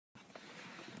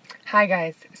Hi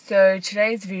guys, so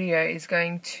today's video is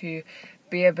going to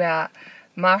be about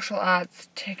martial arts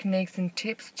techniques and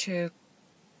tips to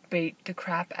beat the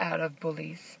crap out of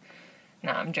bullies.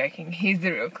 No, I'm joking. Here's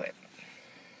the real clip.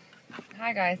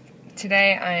 Hi guys,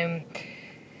 today I'm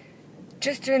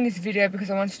just doing this video because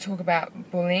I want to talk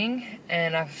about bullying,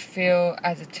 and I feel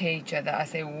as a teacher that I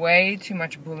see way too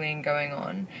much bullying going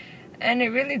on, and it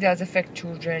really does affect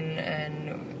children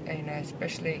and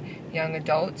especially young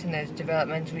adults in those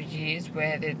developmental years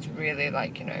where it's really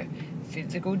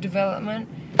physical development,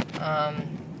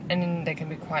 and they can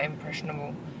be quite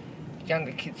impressionable.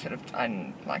 Younger kids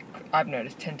I've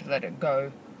noticed tend to let it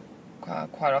go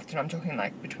quite often. I'm talking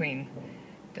between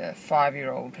the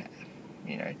 5-year-old to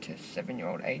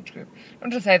 7-year-old age group.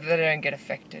 Not to say that they don't get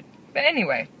affected, but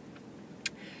anyway,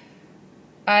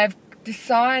 I've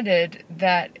decided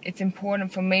that it's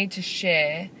important for me to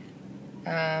share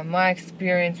my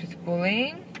experience with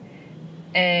bullying,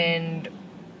 and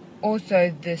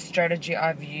also the strategy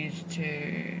I've used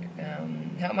to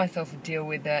help myself deal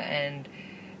with it and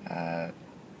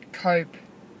cope,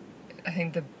 I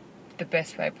think, the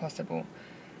best way possible.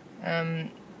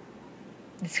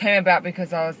 This came about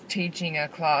because I was teaching a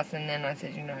class, and then I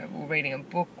said, we're reading a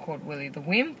book called Willie the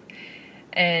Wimp,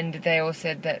 and they all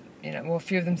said that, a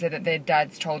few of them said that their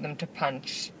dads told them to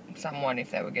punch someone if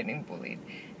they were getting bullied.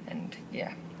 And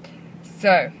yeah,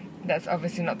 so that's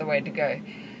obviously not the way to go.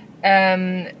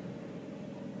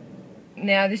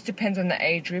 Now this depends on the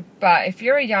age group, but if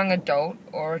you're a young adult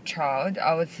or a child,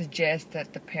 I would suggest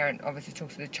that the parent obviously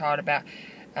talks to the child about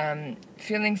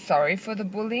feeling sorry for the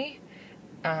bully.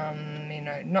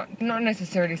 Not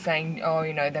necessarily saying,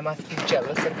 they must be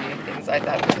jealous of you, things like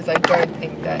that, because I don't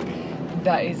think that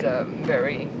is a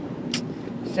very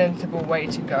sensible way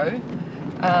to go.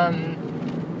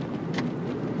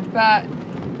 But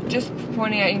just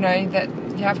pointing out, that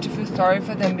you have to feel sorry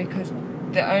for them, because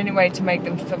the only way to make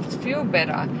themselves feel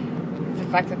better is the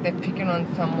fact that they're picking on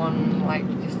someone like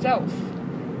yourself,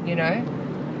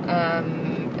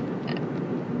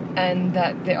 and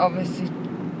that they're obviously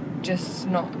just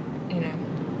not,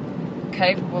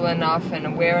 capable enough and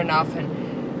aware enough,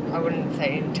 and I wouldn't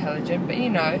say intelligent, but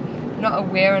not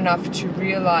aware enough to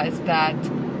realize that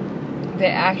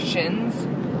their actions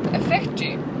affect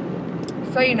you.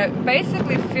 So,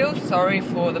 basically feel sorry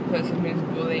for the person who's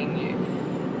bullying you.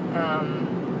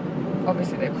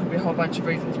 Obviously there could be a whole bunch of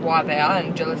reasons why they are,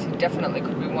 and jealousy definitely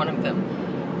could be one of them.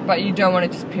 But you don't want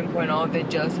to just pinpoint, they're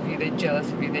jealous of you, they're jealous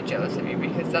of you, they're jealous of you,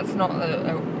 because that's not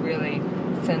a really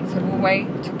sensible way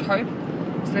to cope.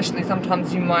 Especially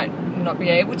sometimes you might not be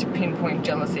able to pinpoint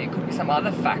jealousy. It could be some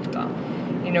other factor.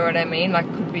 You know what I mean?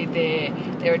 Like, could be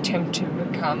their attempt to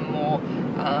become more,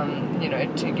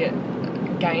 to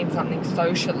gain something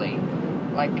socially,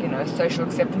 social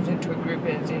acceptance into a group,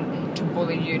 as in to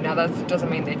bully you. Now that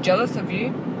doesn't mean they're jealous of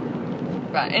you,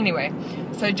 but anyway,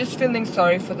 so just feeling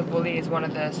sorry for the bully is one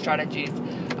of the strategies.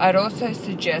 I'd also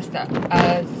suggest that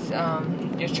as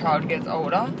your child gets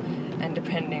older, and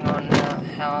depending on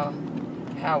how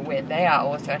aware they are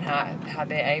also, and how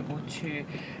they're able to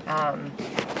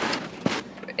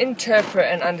interpret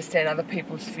and understand other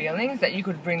people's feelings, that you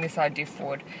could bring this idea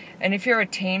forward. And if you're a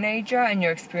teenager and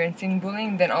you're experiencing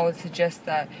bullying, then I would suggest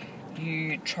that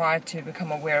you try to become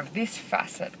aware of this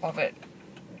facet of it.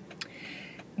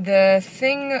 The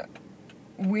thing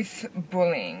with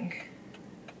bullying,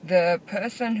 the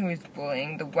person who is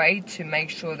bullying, the way to make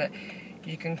sure that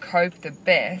you can cope the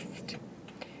best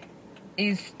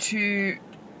is to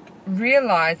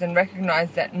realize and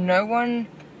recognize that no one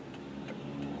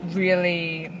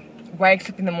really wakes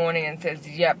up in the morning and says,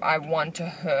 yep, I want to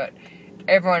hurt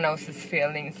everyone else's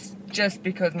feelings just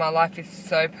because my life is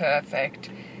so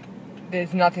perfect.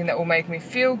 There's nothing that will make me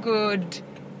feel good,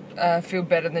 feel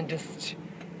better than just,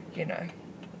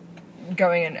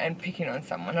 going and picking on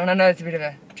someone. And I know it's a bit of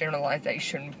a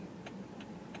generalization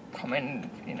comment,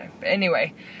 but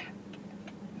anyway,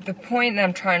 the point that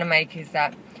I'm trying to make is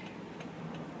that,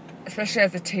 especially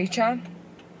as a teacher,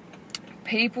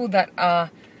 people that are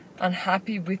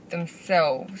unhappy with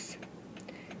themselves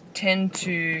tend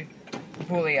to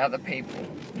bully other people.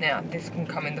 Now, this can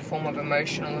come in the form of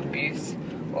emotional abuse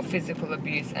or physical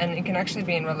abuse, and it can actually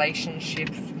be in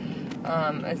relationships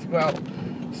as well.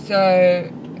 So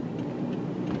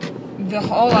the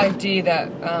whole idea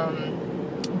that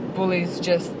bullies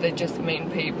they're just mean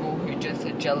people who just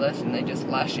are jealous and they just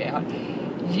lash out.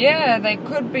 Yeah, they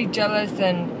could be jealous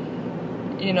and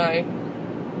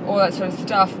all that sort of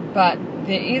stuff, but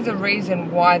there is a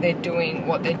reason why they're doing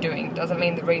what they're doing. Doesn't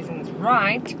mean the reason's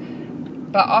right,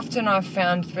 but often I've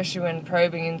found, especially when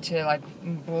probing into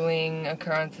bullying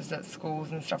occurrences at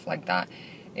schools and stuff like that,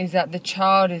 is that the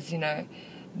child is,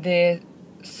 they're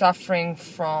suffering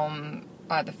from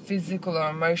either physical or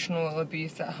emotional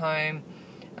abuse at home,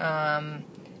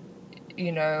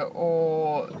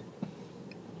 or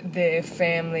their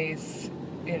families,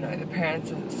 the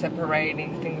parents are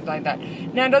separating, things like that.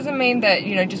 Now, it doesn't mean that,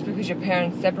 just because your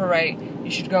parents separate, you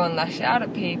should go and lash out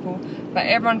at people, but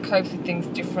everyone copes with things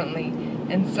differently.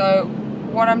 And so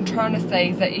what I'm trying to say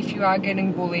is that if you are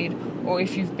getting bullied, or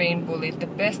if you've been bullied, the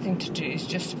best thing to do is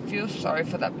just feel sorry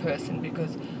for that person,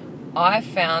 because I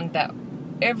found that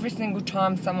every single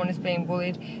time someone is being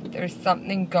bullied, there is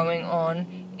something going on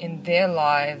in their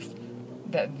lives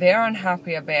that they're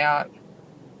unhappy about,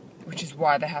 which is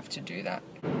why they have to do that.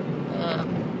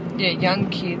 Young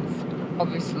kids,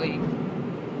 obviously,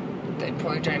 they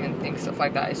probably don't even think stuff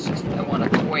like that. It's just they want a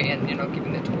toy and you're not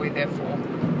giving the toy, therefore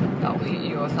they'll hit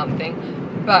you or something.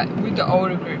 But with the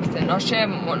older groups, and I'll share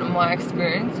one of my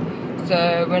experience.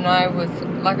 So when I was,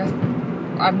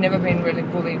 I've never been really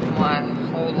bullied my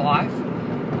whole life.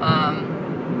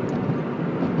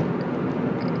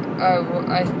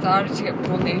 I started to get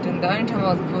bullied, and the only time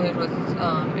I was bullied was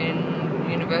in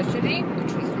university,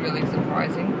 which was really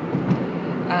surprising.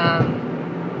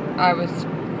 I was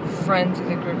friends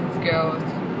with a group of girls,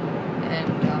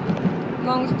 and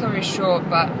long story short,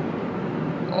 but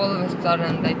all of a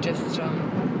sudden they just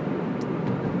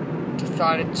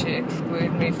decided to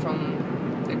exclude me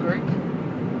from the group.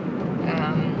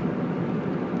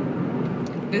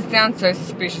 This sounds so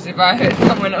suspicious. If I heard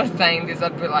someone else saying this,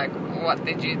 I'd be like, what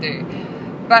did you do?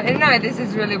 But no, this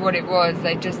is really what it was.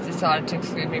 They just decided to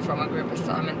exclude me from a group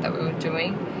assignment that we were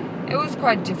doing. It was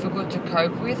quite difficult to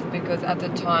cope with, because at the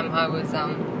time I was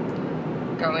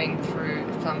going through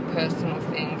some personal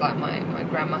things, like my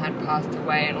grandma had passed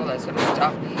away and all that sort of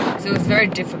stuff. So it was very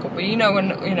difficult. But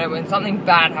when something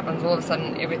bad happens, all of a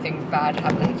sudden everything bad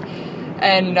happens.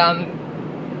 And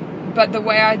but the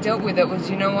way I dealt with it was,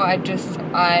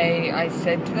 I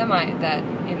said to them that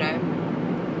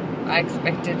I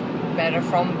expected better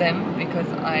from them, because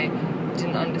I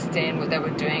didn't understand what they were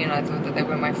doing and I thought that they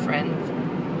were my friends.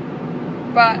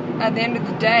 But at the end of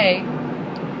the day,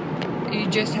 you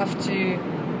just have to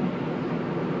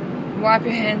wipe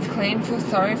your hands clean, feel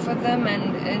sorry for them,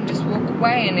 and just walk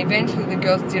away. And eventually the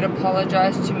girls did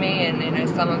apologize to me, and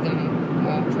some of them,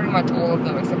 well, pretty much all of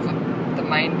them, except for the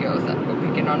main girls that were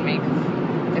picking on me, because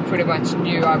they pretty much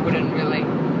knew I wouldn't really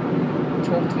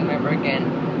talk to them ever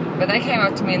again. But they came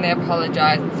up to me and they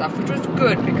apologized and stuff, which was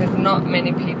good, because not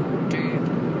many people do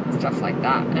stuff like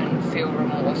that and feel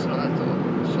remorse and all that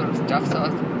sort of stuff. So I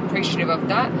was appreciative of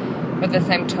that. But at the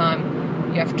same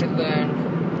time, you have to learn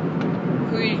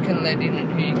who you can let in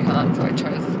and who you can't. So I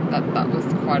chose that was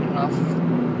quite enough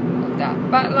of that.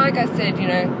 But like I said,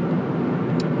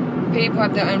 people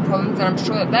have their own problems, and I'm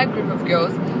sure that group of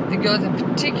girls, the girls in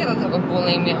particular that were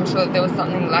bullying me, I'm sure that there was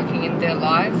something lacking in their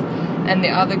lives. And the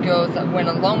other girls that went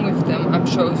along with them, I'm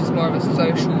sure it was just more of a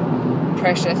social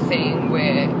pressure thing,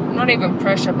 where, not even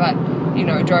pressure, but,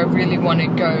 do I really want to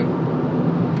go,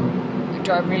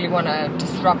 do I really want to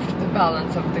disrupt the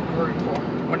balance of the group, or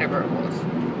whatever it was.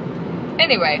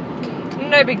 Anyway,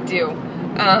 no big deal.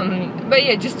 But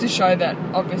yeah, just to show that,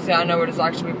 obviously, I know what it's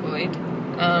like to be bullied.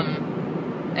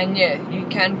 And yeah, you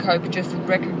can cope, just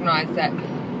recognize that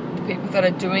the people that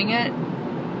are doing it,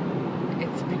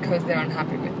 it's because they're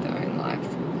unhappy with their own lives.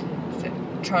 So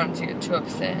try not to get too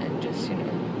upset, and just,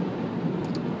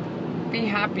 be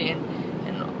happy and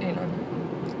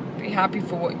be happy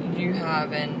for what you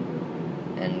have, and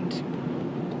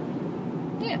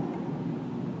yeah.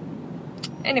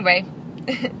 Anyway,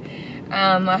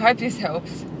 I hope this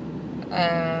helps.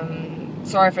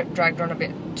 Sorry if it dragged on a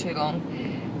bit too long.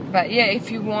 But yeah,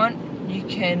 if you want, you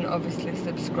can obviously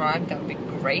subscribe, that would be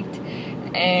great.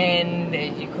 And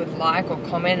you could like or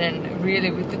comment, and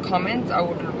really with the comments I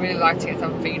would really like to get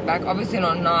some feedback, obviously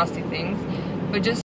not nasty things, but just